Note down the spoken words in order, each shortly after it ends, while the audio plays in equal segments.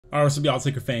Alright, what's up y'all, it's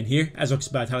LakerFan here. As always,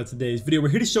 about highlight today's video, we're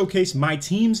here to showcase my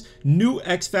team's new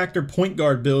X Factor point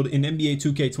guard build in NBA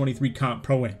 2K23 Comp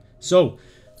Pro-Am. So,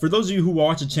 for those of you who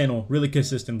watch the channel really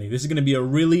consistently, this is going to be a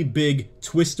really big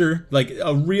twister, like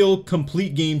a real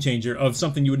complete game changer of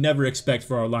something you would never expect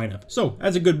for our lineup. So,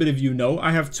 as a good bit of you know, I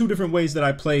have two different ways that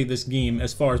I play this game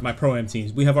as far as my Pro-Am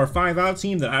teams. We have our 5-out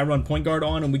team that I run point guard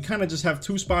on, and we kind of just have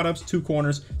 2 spot-ups, 2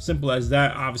 corners, simple as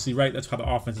that, obviously, right? That's how the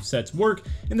offensive sets work,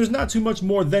 and there's not too much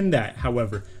more than that,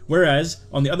 however. Whereas,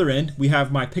 on the other end, we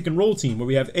have my pick and roll team, where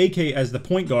we have AK as the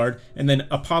point guard, and then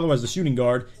Apollo as the shooting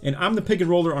guard, and I'm the pick and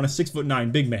roller on a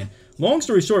 6'9" big man. Long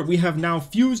story short, we have now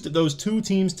fused those two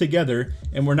teams together,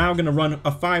 and we're now going to run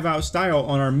a 5-out style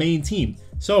on our main team.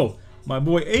 So, my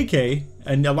boy AK,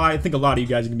 and I think a lot of you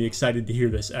guys are going to be excited to hear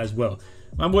this as well.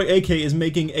 My boy AK is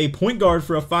making a point guard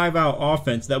for a 5-out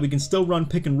offense that we can still run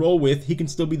pick and roll with. He can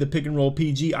still be the pick and roll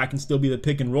PG. I can still be the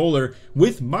pick and roller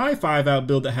with my 5-out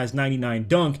build that has 99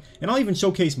 dunk. And I'll even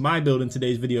showcase my build in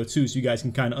today's video too, so you guys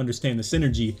can kind of understand the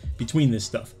synergy between this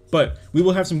stuff. But we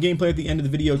will have some gameplay at the end of the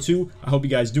video too. I hope you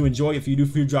guys do enjoy. If you do,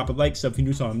 feel free to drop a like, sub if you're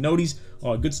new to I'm noties,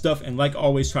 all good stuff. And like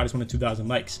always, try this one at 2,000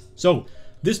 likes. So,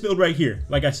 this build right here,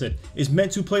 like I said, is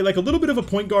meant to play like a little bit of a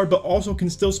point guard, but also can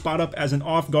still spot up as an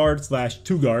off guard slash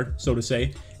 2 guard, so to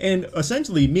say. And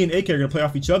essentially, me and AK are going to play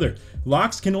off each other.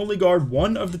 Locks can only guard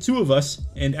one of the two of us,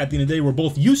 and at the end of the day, we're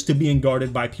both used to being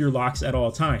guarded by pure locks at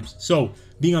all times. So,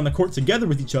 being on the court together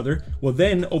with each other will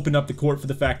then open up the court for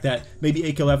the fact that maybe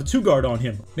AK will have a 2 guard on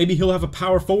him. Maybe he'll have a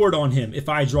power forward on him if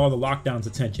I draw the lockdown's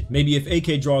attention. Maybe if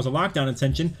AK draws a lockdown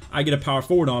attention, I get a power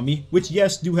forward on me, which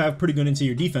yes, do have pretty good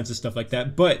interior defense and stuff like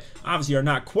that, but obviously are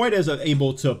not quite as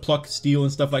able to pluck, steal,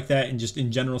 and stuff like that, and just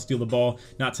in general steal the ball.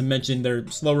 Not to mention they're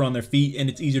slower on their feet and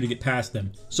it's easier to get past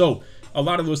them. So, a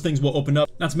lot of those things will open up,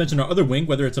 not to mention our other wing,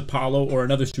 whether it's Apollo or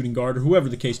another shooting guard or whoever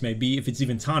the case may be, if it's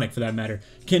even Tonic for that matter,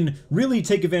 can really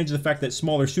take advantage of the fact that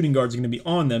smaller shooting guards are going to be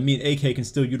on them. Me and AK can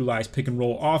still utilize pick and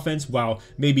roll offense while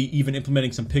maybe even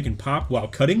implementing some pick and pop while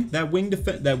cutting that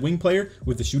wing player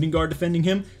with the shooting guard defending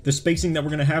him. The spacing that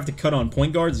we're going to have to cut on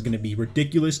point guards is going to be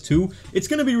ridiculous too. It's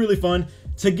going to be really fun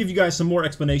to give you guys some more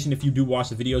explanation if you do watch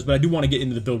the videos, but I do want to get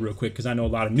into the build real quick because I know a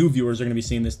lot of new viewers are going to be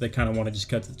seeing this. They kind of want to just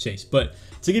cut to the chase. But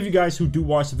to give you guys who do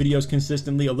watch the videos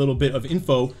consistently a little bit of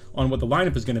info on what the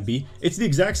lineup is going to be, it's the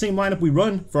exact same lineup we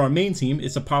run for our main team.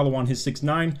 It's Apollo on his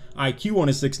 6'9", IQ on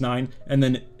his 6'9", and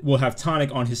then we'll have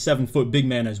Tonic on his 7-foot big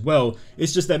man as well.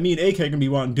 It's just that me and AK are going to be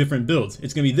wanting different builds.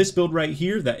 It's going to be this build right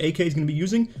here that AK is going to be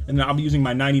using, and then I'll be using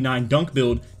my 99 dunk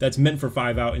build that's meant for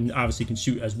 5-out and obviously can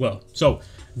shoot as well. So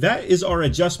that is our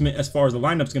adjustment as far as the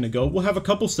lineup's going to go. We'll have a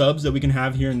couple subs that we can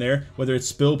have here and there, whether it's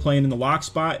Spill playing in the lock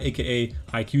spot, aka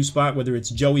IQ spot, whether it's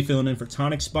Joey filling in for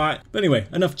Tonic spot. But anyway,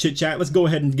 enough chit chat. Let's go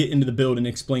ahead and get into the build and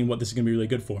explain what this is going to be really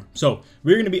good for. So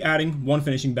we're going to be adding 1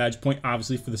 finishing badge point,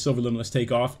 obviously, for the silver limitless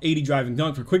takeoff, 80 driving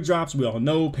dunk for quick drops. We all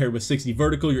know, paired with 60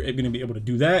 vertical, you're going to be able to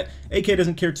do that. AK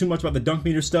doesn't care too much about the dunk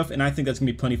meter stuff, and I think that's going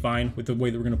to be plenty fine with the way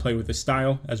that we're going to play with this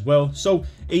style as well. So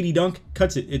 80 dunk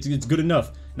cuts it. It's good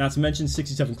enough. Not to mention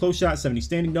 67 close shot, 70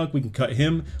 standing dunk. We can cut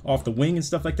him off the wing and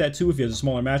stuff like that too if he has a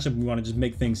smaller matchup. We want to just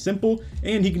make things simple,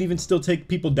 and he can even still take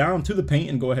people down to the paint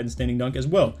and go ahead and standing dunk as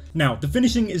well. Now, the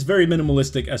finishing is very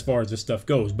minimalistic as far as this stuff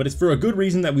goes, but it's for a good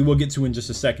reason that we will get to in just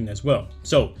a second as well.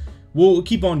 So we'll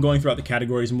keep on going throughout the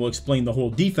categories and we'll explain the whole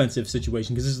defensive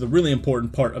situation because this is the really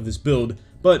important part of this build,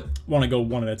 but want to go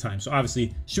one at a time. So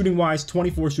obviously, shooting wise,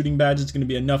 24 shooting badges is going to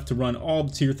be enough to run all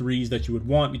the tier 3s that you would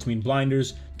want between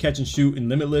blinders, catch and shoot, and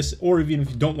limitless, or even if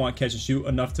you don't want catch and shoot,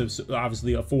 enough to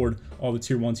obviously afford all the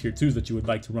tier 1, tier 2s that you would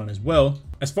like to run as well.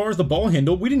 As far as the ball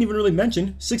handle, we didn't even really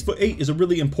mention 6'8" is a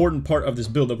really important part of this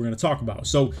build that we're going to talk about.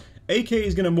 So AK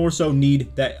is going to more so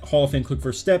need that Hall of Fame quick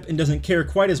first step and doesn't care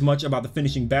quite as much about the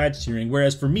finishing badge tiering.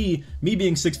 Whereas for me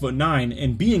being 6'9"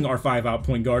 and being our 5-out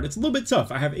point guard, it's a little bit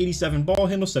tough. I have 87 ball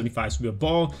handle, 75 speed of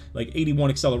ball, like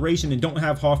 81 acceleration, and don't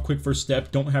have Hoff quick first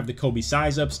step, don't have the Kobe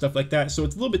size up, stuff like that. So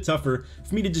it's a little bit tougher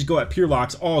for me to just go at pure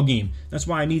locks all game. That's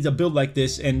why I need a build like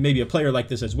this and maybe a player like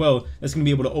this as well that's going to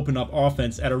be able to open up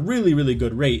offense at a really, really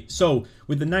good rate. So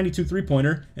with the 92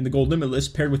 3-pointer and the gold limitless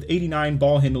paired with 89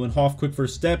 ball handle and Hoff quick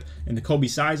first step and the Kobe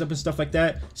size up and stuff like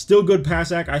that, still good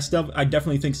pass ac. I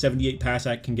definitely think 78 pass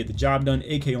ac can get the job done.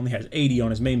 AK only has 80 on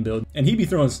his main build, and he'd be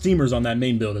throwing steamers on that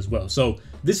main build as well. So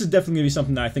this is definitely going to be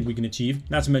something that I think we can achieve.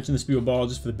 Not to mention the speed of ball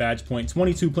just for the badge point,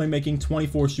 22 playmaking,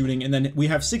 24 shooting, and then we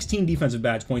have 16 defensive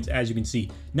badge points as you can see.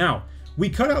 Now, we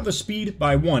cut out the speed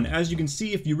by 1. As you can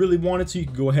see, if you really wanted to, you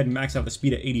could go ahead and max out the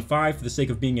speed at 85 for the sake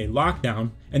of being a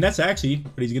lockdown, and that's actually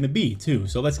what he's going to be too.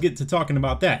 So let's get to talking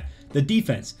about that. the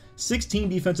defense. 16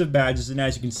 defensive badges, and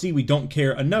as you can see, we don't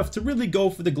care enough to really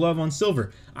go for the glove on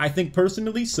silver. I think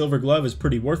personally, silver glove is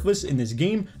pretty worthless in this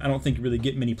game. I don't think you really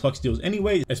get many pluck steals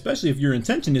anyway, especially if your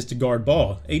intention is to guard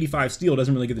ball. 85 steal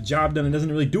doesn't really get the job done. It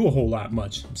doesn't really do a whole lot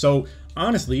much. So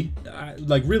honestly,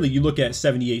 like really, you look at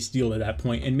 78 steal at that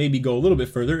point and maybe go a little bit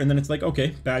further, and then it's like,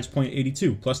 okay, badge point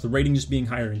 82, plus the rating just being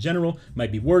higher in general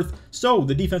might be worth. So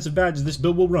the defensive badges this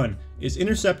build will run is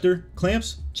interceptor,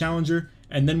 clamps, challenger,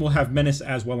 and then we'll have menace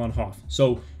as well on Hoff.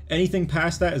 So anything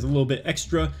past that is a little bit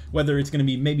extra, whether it's going to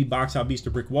be maybe box out beast or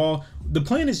brick wall. The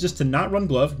plan is just to not run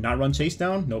glove, not run chase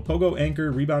down, no pogo,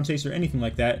 anchor, rebound chaser, anything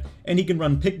like that. And he can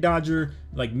run pick dodger,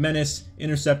 like menace,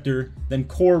 interceptor, then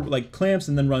core like clamps,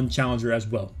 and then run challenger as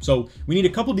well. So we need a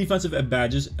couple defensive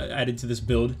badges added to this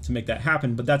build to make that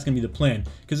happen, but that's going to be the plan.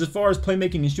 Because as far as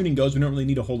playmaking and shooting goes, we don't really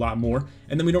need a whole lot more.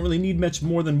 And then we don't really need much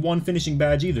more than one finishing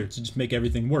badge either to just make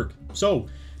everything work. So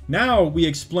now we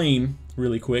explain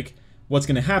really quick what's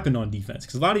going to happen on defense,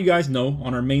 because a lot of you guys know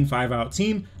on our main 5-out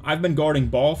team, I've been guarding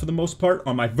ball for the most part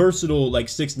on my versatile like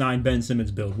 6'9" Ben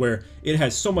Simmons build, where it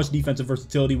has so much defensive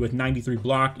versatility with 93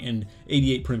 block and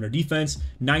 88 perimeter defense,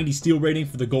 90 steal rating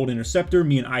for the gold interceptor.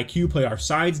 Me and IQ play our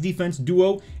sides defense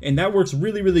duo, and that works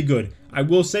really, really good. I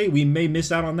will say we may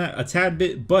miss out on that a tad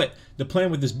bit, but the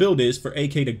plan with this build is for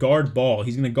AK to guard ball.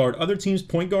 He's going to guard other teams'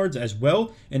 point guards as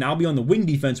well, and I'll be on the wing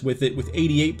defense with it with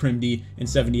 88 prim D and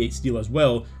 78 steal as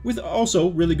well, with also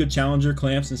really good challenger,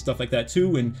 clamps, and stuff like that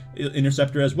too, and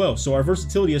interceptor as well. So our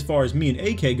versatility as far as me and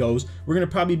AK goes, we're going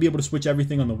to probably be able to switch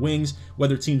everything on the wings,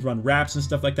 whether teams run wraps and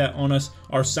stuff like that on us.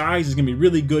 Our size is going to be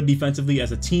really good defensively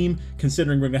as a team,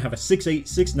 considering we're going to have a 6'8",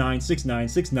 6'9", 6'9",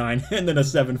 6'9", and then a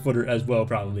 7-footer as well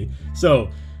probably. So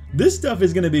this stuff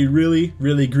is going to be really,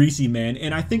 really greasy, man.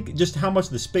 And I think just how much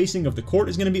the spacing of the court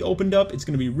is going to be opened up, it's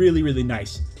going to be really, really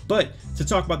nice. But to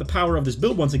talk about the power of this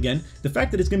build once again, the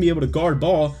fact that it's going to be able to guard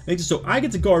ball makes it so I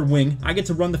get to guard wing, I get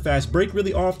to run the fast break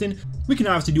really often. We can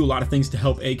obviously do a lot of things to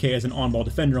help AK as an on-ball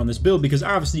defender on this build, because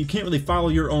obviously you can't really follow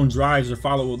your own drives or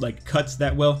follow like cuts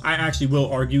that well. I actually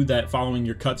will argue that following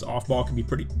your cuts off ball can be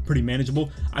pretty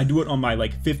manageable. I do it on my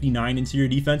like 59 interior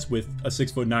defense with a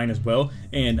 6'9" as well,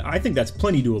 and I think that's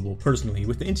plenty doable personally.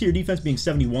 With the interior defense being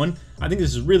 71, I think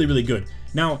this is really, really good.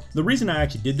 Now, the reason I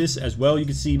actually did this as well, you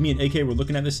can see me and AK were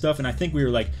looking at this stuff, and I think we were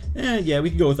like, yeah, we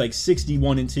could go with like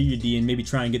 61 interior D and maybe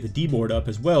try and get the D board up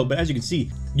as well. But as you can see,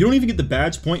 you don't even get the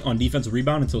badge point on defensive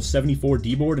rebound until 74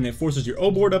 D board, and it forces your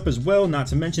O board up as well. Not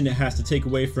to mention it has to take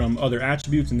away from other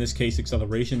attributes, in this case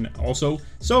acceleration also.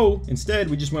 So instead,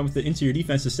 we just went with the interior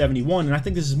defense to 71, and I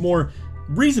think this is more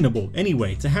reasonable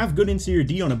anyway. To have good interior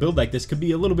D on a build like this could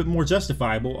be a little bit more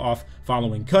justifiable off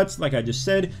following cuts, like I just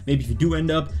said. Maybe if you do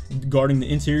end up guarding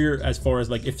the interior, as far as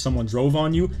like if someone drove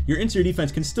on you, your interior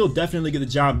defense can still definitely get the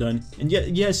job done. And yet,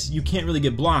 yes, you can't really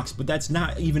get blocks, but that's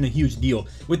not even a huge deal.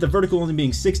 With the vertical only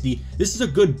being 60, this is a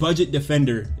good budget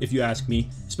defender if you ask me,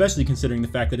 especially considering the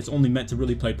fact that it's only meant to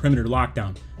really play perimeter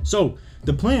lockdown. So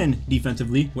the plan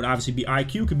defensively would obviously be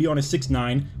IQ could be on a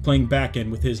 6'9", playing back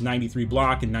end with his 93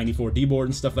 block and 94 D board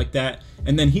and stuff like that.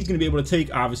 And then he's going to be able to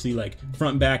take obviously like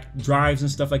front back drives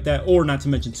and stuff like that. Or not to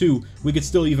mention too, we could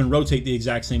still even rotate the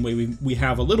exact same way we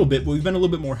have a little bit, but we've been a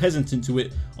little bit more hesitant to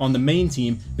it on the main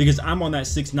team because I'm on that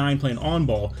 6'9" playing on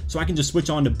ball. So I can just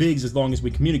switch on to bigs as long as we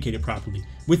communicate it properly.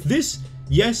 With this,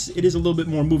 yes, it is a little bit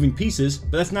more moving pieces,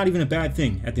 but that's not even a bad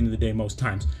thing at the end of the day most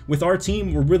times. With our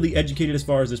team, we're really educated as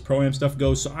far as this pro-am stuff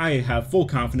goes, so I have full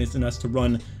confidence in us to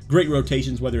run great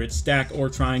rotations, whether it's stack or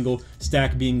triangle,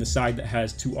 stack being the side that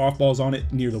has 2 off balls on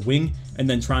it near the wing, and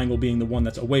then triangle being the one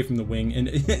that's away from the wing. And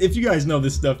if you guys know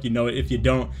this stuff, you know it. If you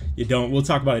don't, you don't. We'll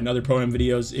talk about it in other pro-am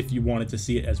videos if you wanted to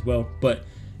see it as well. But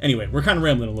anyway, we're kind of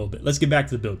rambling a little bit. Let's get back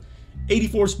to the build.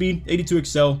 84 speed, 82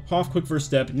 excel, Hoff quick first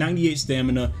step, 98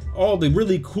 stamina, all the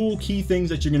really cool key things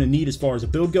that you're going to need as far as a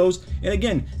build goes. And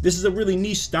again, this is a really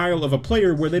niche style of a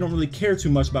player where they don't really care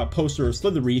too much about poster or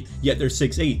slithery, yet they're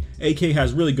 6'8". AK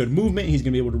has really good movement. He's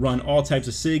going to be able to run all types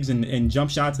of sigs and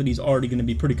jump shots that he's already going to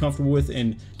be pretty comfortable with,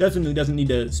 and definitely doesn't need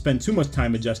to spend too much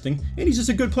time adjusting. And he's just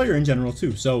a good player in general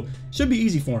too, so should be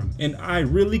easy for him. And I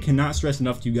really cannot stress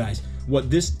enough to you guys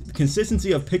what this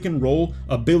consistency of pick and roll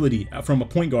ability from a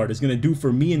point guard is going to do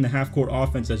for me in the half-court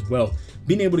offense as well.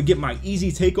 Being able to get my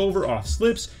easy takeover off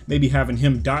slips, maybe having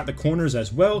him dot the corners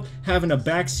as well, having a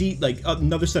backseat, like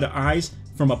another set of eyes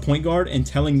from a point guard and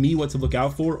telling me what to look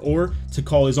out for, or to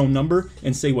call his own number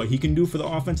and say what he can do for the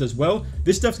offense as well.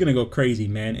 This stuff's gonna go crazy,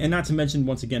 man. And not to mention,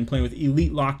 once again, playing with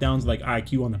elite lockdowns like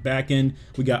IQ on the back end.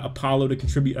 We got Apollo to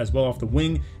contribute as well off the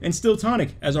wing, and Still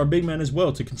Tonic as our big man as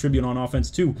well to contribute on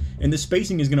offense too. And the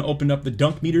spacing is gonna open up the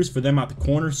dunk meters for them out the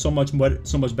corner so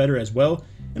much better as well.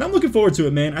 And I'm looking forward to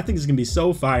it, man. I think it's gonna be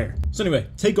so fire. So anyway,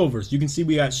 takeovers. You can see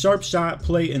we got sharp, shot,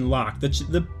 play, and lock.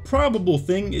 The probable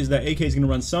thing is that AK is gonna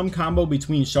run some combo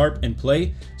between sharp and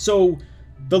play. So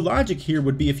the logic here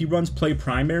would be if he runs play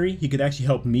primary, he could actually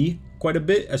help me quite a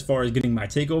bit as far as getting my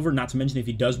takeover. Not to mention if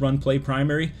he does run play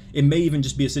primary, it may even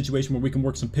just be a situation where we can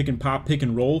work some pick and pop, pick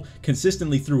and roll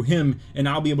consistently through him, and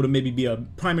I'll be able to maybe be a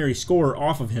primary scorer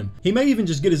off of him. He may even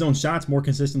just get his own shots more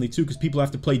consistently too, because people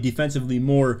have to play defensively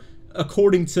more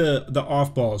according to the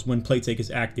off balls when play take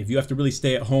is active. You have to really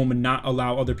stay at home and not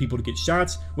allow other people to get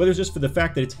shots, whether it's just for the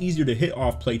fact that it's easier to hit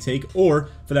off play take, or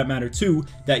for that matter too,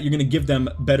 that you're going to give them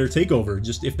better takeover.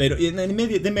 Just if they don't, and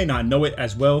maybe they may not know it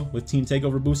as well with team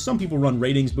takeover boost. Some people run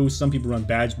ratings boost, some people run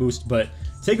badge boost, but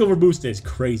takeover boost is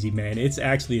crazy, man. It's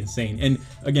actually insane. And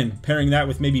again, pairing that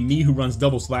with maybe me who runs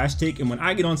double slash take, and when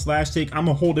I get on slash take, I'm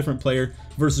a whole different player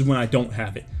versus when I don't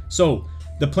have it. So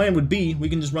the plan would be we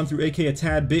can just run through AK a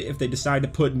tad bit if they decide to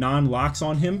put non-locks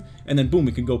on him, and then boom,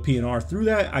 we can go P&R through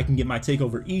that. I can get my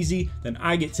takeover easy, then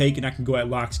I get taken. I can go at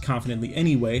locks confidently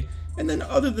anyway. And then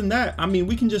other than that, I mean,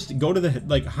 we can just go to the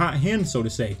like hot hand, so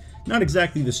to say. Not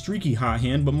exactly the streaky hot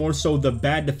hand, but more so the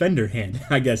bad defender hand,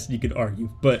 I guess you could argue.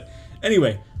 But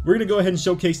anyway, we're going to go ahead and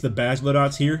showcase the badge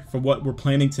loadouts here for what we're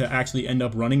planning to actually end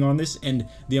up running on this, and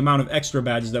the amount of extra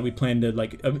badges that we plan to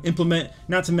like implement.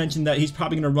 Not to mention that he's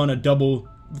probably going to run a double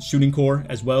shooting core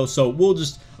as well, so we'll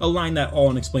just align that all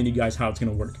and explain to you guys how it's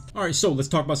going to work. Alright, so let's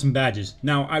talk about some badges.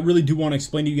 Now, I really do want to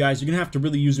explain to you guys, you're going to have to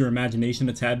really use your imagination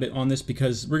a tad bit on this,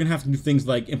 because we're going to have to do things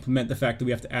like implement the fact that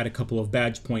we have to add a couple of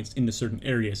badge points into certain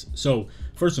areas. So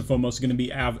first and foremost, it's going to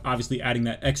be obviously adding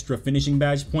that extra finishing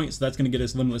badge point, so that's going to get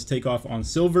us limitless takeoff on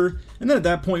silver, and then at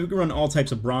that point we can run all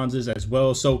types of bronzes as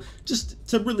well. So just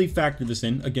to really factor this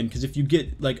in again, because if you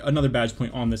get like another badge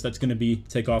point on this, that's going to be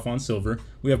takeoff on silver.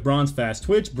 We have bronze fast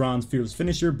twitch, bronze fearless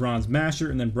finisher, bronze masher,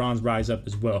 and then bronze rise up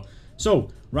as well. So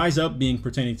rise up being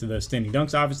pertaining to the standing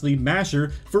dunks, obviously.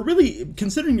 Masher for really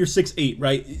considering you're 6'8",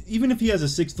 right? Even if he has a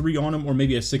 6'3" on him, or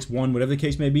maybe a 6'1", whatever the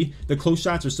case may be, the close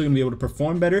shots are still going to be able to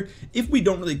perform better. If we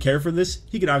don't really care for this,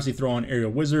 he could obviously throw on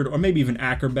aerial wizard, or maybe even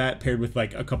acrobat paired with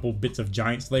like a couple bits of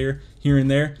giant slayer here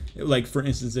and there. Like for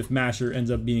instance, if Masher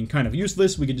ends up being kind of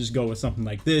useless, we could just go with something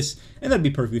like this, and that'd be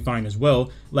perfectly fine as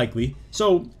well, likely.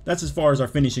 So that's as far as our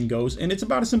finishing goes, and it's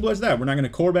about as simple as that. We're not going to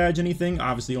core badge anything.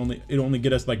 Obviously, it only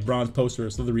get us like bronze poster or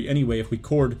slithery anyway if we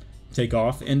cored take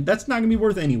off, and that's not gonna be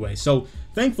worth anyway. So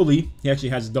thankfully he actually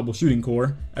has a double shooting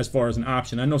core as far as an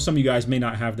option. I know some of you guys may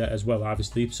not have that as well,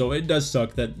 obviously, so it does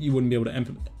suck that you wouldn't be able to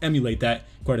emulate that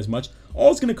quite as much. All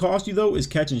it's going to cost you though is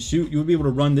catch and shoot. You will be able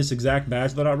to run this exact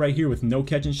badge loadout right here with no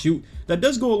catch and shoot. That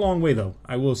does go a long way though,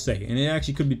 I will say, and it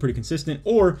actually could be pretty consistent,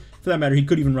 or for that matter he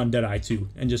could even run Deadeye too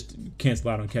and just cancel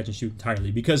out on catch and shoot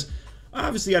entirely, because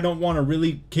obviously I don't want to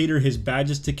really cater his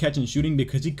badges to catch and shooting,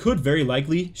 because he could very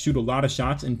likely shoot a lot of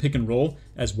shots and pick and roll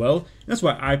as well. And that's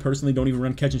why I personally don't even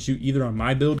run catch and shoot either on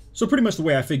my build. So pretty much the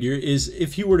way I figure is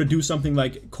if he were to do something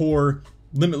like core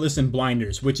limitless and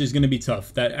blinders, which is going to be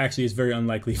tough, that actually is very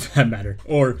unlikely for that matter,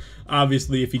 or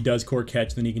obviously if he does core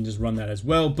catch, then he can just run that as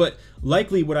well. But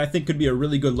likely what I think could be a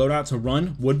really good loadout to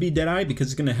run would be Deadeye, because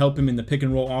it's going to help him in the pick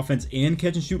and roll offense and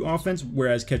catch and shoot offense,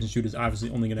 whereas catch and shoot is obviously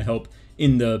only going to help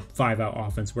in the 5-out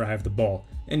offense where I have the ball,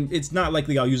 and it's not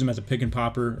likely I'll use him as a pick and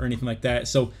popper or anything like that,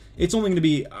 so it's only going to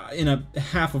be in a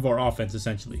half of our offense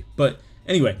essentially. But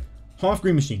anyway, Hoff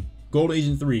Green Machine, Gold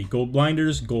Agent 3, Gold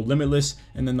Blinders, Gold Limitless,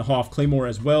 and then the Hoff Claymore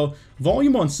as well.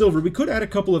 Volume on silver, we could add a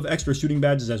couple of extra shooting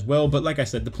badges as well, but like I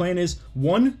said, the plan is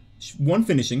one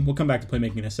finishing. We'll come back to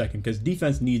playmaking in a second, because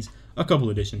defense needs a couple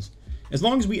additions. As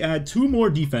long as we add 2 more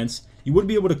defense, you would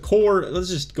be able to core. Let's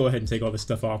just go ahead and take all this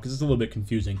stuff off, because it's a little bit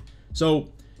confusing. So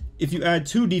if you add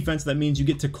 2 defense, that means you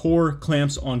get to core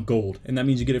clamps on gold, and that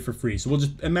means you get it for free. So we'll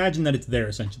just imagine that it's there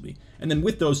essentially. And then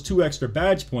with those 2 extra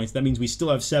badge points, that means we still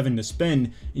have 7 to spend,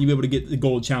 and you'll be able to get the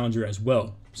gold challenger as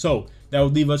well. So that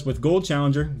would leave us with gold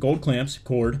challenger, gold clamps,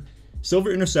 cord,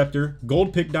 silver interceptor,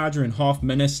 gold pick dodger, and Hoff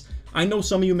menace. I know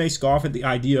some of you may scoff at the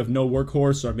idea of no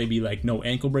workhorse, or maybe like no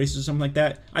ankle braces or something like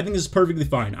that. I think this is perfectly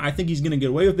fine. I think he's going to get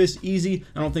away with this easy.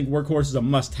 I don't think workhorse is a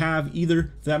must-have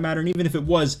either, for that matter. And even if it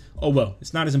was, oh well,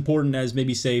 it's not as important as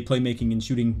maybe say playmaking and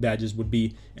shooting badges would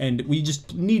be. And we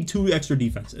just need 2 extra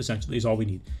defense, essentially, is all we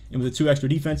need. And with the 2 extra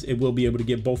defense, it will be able to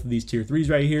get both of these tier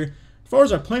 3s right here. As far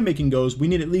as our playmaking goes, we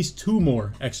need at least 2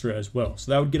 more extra as well.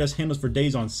 So that would get us handles for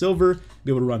days on silver,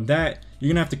 be able to run that. You're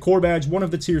going to have to core badge one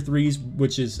of the tier 3s,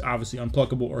 which is obviously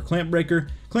Unpluckable or Clamp Breaker.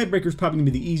 Clamp Breaker is probably going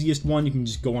to be the easiest one. You can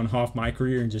just go on Hoff My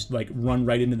Career and just like run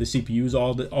right into the CPUs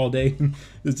all day.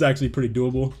 It's actually pretty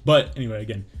doable. But anyway,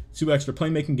 again, 2 extra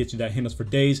playmaking gets you that handles for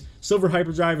days. Silver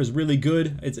hyperdrive is really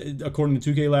good. It's according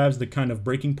to 2K Labs, the kind of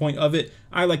breaking point of it.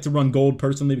 I like to run gold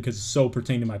personally because it's so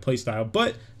pertaining to my playstyle,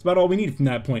 but it's about all we need from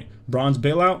that point. Bronze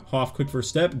bailout, Hoff quick first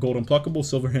step, gold unpluckable,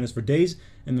 silver handles for days,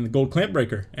 and then the gold clamp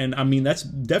breaker. And I mean, that's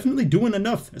definitely doing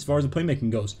enough as far as the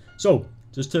playmaking goes. So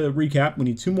just to recap, we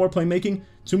need 2 more playmaking,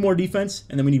 2 more defense,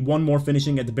 and then we need 1 more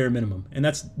finishing at the bare minimum. And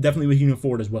that's definitely what he can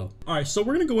afford as well. All right, so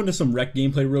we're going to go into some rec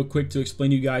gameplay real quick to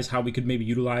explain to you guys how we could maybe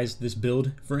utilize this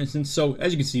build, for instance. So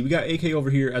as you can see, we got AK over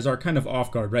here as our kind of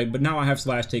off guard, right? But now I have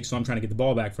slash take, so I'm trying to get the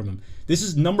ball back from him. This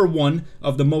is number 1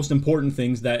 of the most important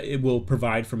things that it will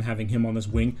provide from having him on this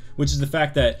wing, which is the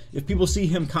fact that if people see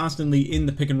him constantly in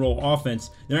the pick and roll offense,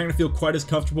 they're not going to feel quite as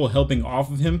comfortable helping off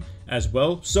of him as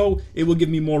well. So it will give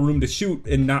me more room to shoot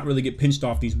and not really get pinched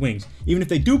off these wings. Even if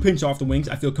they do pinch off the wings,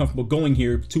 I feel comfortable going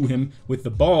here to him with the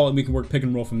ball, and we can work pick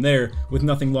and roll from there with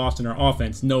nothing lost in our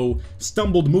offense. No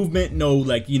stumbled movement, no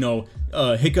like, you know,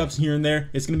 hiccups here and there.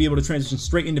 It's going to be able to transition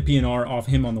straight into PNR off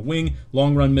him on the wing,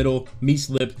 long run middle, me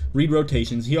slip, read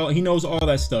rotations. He knows all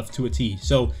that stuff to a T.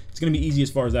 So it's going to be easy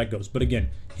as far as that goes. But again,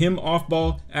 him off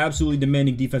ball, absolutely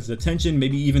demanding defensive attention,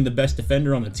 maybe even the best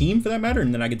defender on the team for that matter,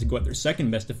 and then I get to go at their second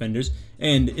best defenders,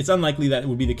 and it's unlikely that it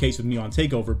would be the case with me on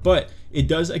takeover, but it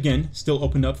does, again, still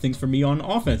open up things for me on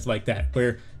offense like that,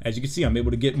 where, as you can see, I'm able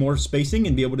to get more spacing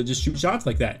and be able to just shoot shots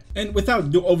like that. And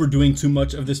without overdoing too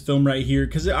much of this film right here,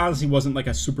 because it honestly wasn't like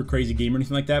a super crazy game or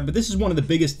anything like that, but this is one of the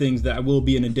biggest things that will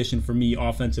be an addition for me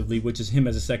offensively, which is him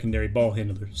as a secondary ball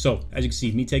handler. So, as you can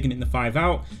see, me taking it in the 5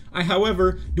 out. I,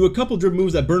 however, do a couple dribble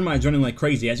moves that burn my adrenaline like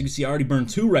crazy. As you can see, I already burned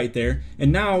 2 right there,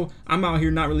 and now I'm out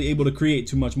here not really able to create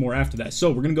too much more after that. So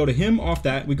we're going to go to him off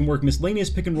that. We can work miscellaneous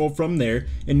pick and roll from there,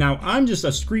 and now I'm just a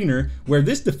screener where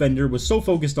this defender was so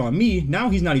focused on me, now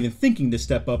he's not even thinking to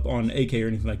step up on AK or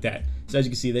anything like that. So as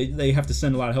you can see, they have to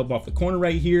send a lot of help off the corner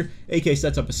right here. AK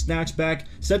sets up a snatch back,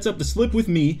 sets up the slip with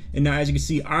me, and now as you can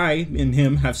see, I and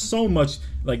him have so much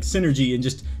like synergy and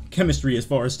just chemistry as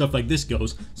far as stuff like this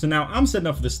goes. So now I'm setting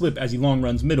up for the slip as he long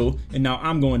runs middle, and now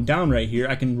I'm going down right here.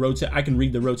 I can rotate, I can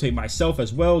read the rotate myself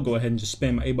as well. Go ahead and just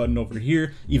spam my A button over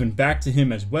here, even back to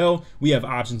him as well. We have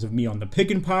options of me on the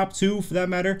pick and pop too, for that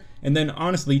matter. And then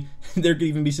honestly, there could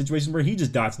even be situations where he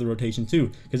just dots the rotation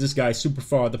too, because this guy's super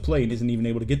far at the play and isn't even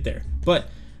able to get there. But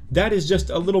that is just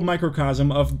a little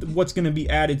microcosm of what's going to be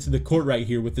added to the court right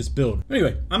here with this build.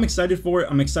 Anyway, I'm excited for it.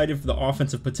 I'm excited for the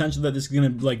offensive potential that this is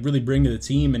going to like really bring to the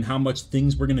team, and how much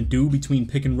things we're going to do between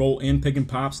pick and roll and pick and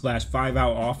pop / 5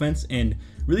 out offense, and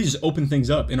really just open things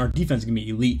up. And our defense is going to be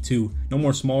elite too. No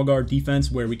more small guard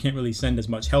defense where we can't really send as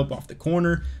much help off the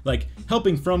corner. Like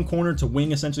helping from corner to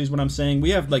wing essentially is what I'm saying. We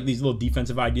have like these little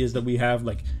defensive ideas that we have,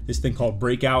 like this thing called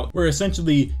breakout, where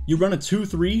essentially you run a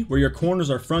 2-3 where your corners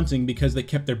are fronting because they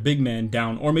kept their big man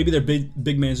down, or maybe their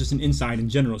big man is just an inside in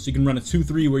general. So you can run a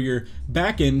 2-3 where your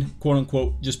back end, quote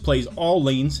unquote, just plays all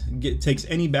lanes, takes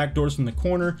any back doors from the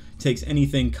corner, takes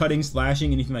anything cutting,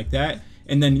 slashing, anything like that.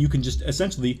 And then you can just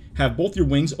essentially have both your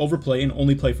wings overplay and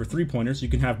only play for 3-pointers. You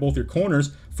can have both your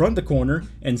corners front the corner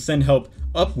and send help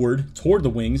upward toward the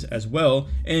wings as well.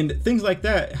 And things like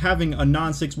that, having a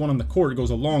non-6-1 on the court goes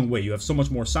a long way. You have so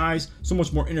much more size, so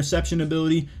much more interception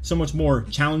ability, so much more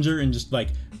challenger and just like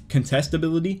contest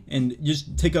ability, and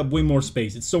just take up way more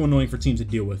space. It's so annoying for teams to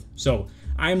deal with. So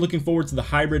I am looking forward to the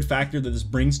hybrid factor that this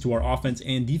brings to our offense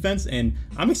and defense, and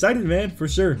I'm excited, man, for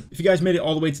sure. If you guys made it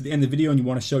all the way to the end of the video and you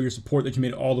want to show your support that you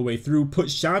made it all the way through, put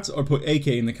shots or put AK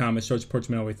in the comments, show support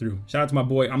you made all the way through. Shout out to my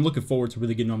boy. I'm looking forward to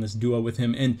really getting on this duo with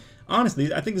him, and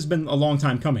honestly, I think this has been a long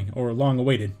time coming, or long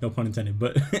awaited, no pun intended.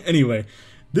 But anyway,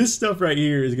 this stuff right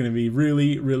here is going to be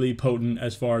really, really potent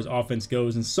as far as offense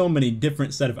goes, and so many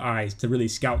different set of eyes to really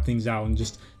scout things out and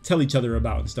just tell each other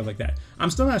about and stuff like that. I'm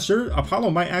still not sure.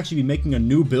 Apollo might actually be making a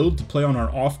new build to play on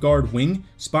our off-guard wing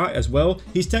spot as well.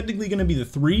 He's technically going to be the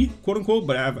 3, quote-unquote,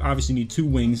 but I obviously need 2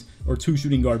 wings or 2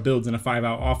 shooting guard builds in a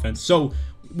 5-out offense. So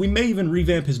we may even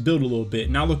revamp his build a little bit,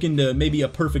 and I'll look into maybe a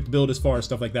perfect build as far as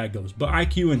stuff like that goes. But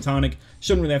IQ and Tonic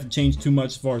shouldn't really have to change too much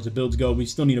as far as the builds go. We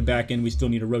still need a back end, we still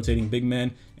need a rotating big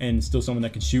man, and still someone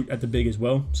that can shoot at the big as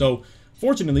well. So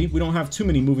fortunately, we don't have too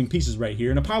many moving pieces right here,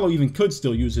 and Apollo even could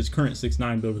still use his current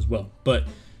 6'9 build as well. But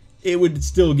it would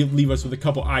still leave us with a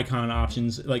couple icon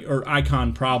options, or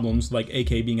icon problems, like AK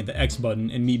being at the X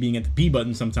button and me being at the B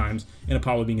button sometimes, and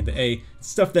Apollo being at the A.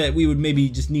 Stuff that we would maybe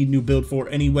just need new build for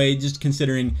anyway, just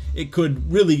considering it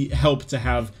could really help to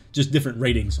have just different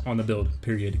ratings on the build,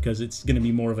 period, because it's going to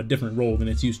be more of a different role than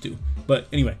it's used to. But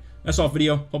anyway, that's all for the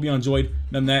video. Hope you all enjoyed. Other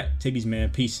than that, take these,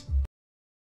 man. Peace.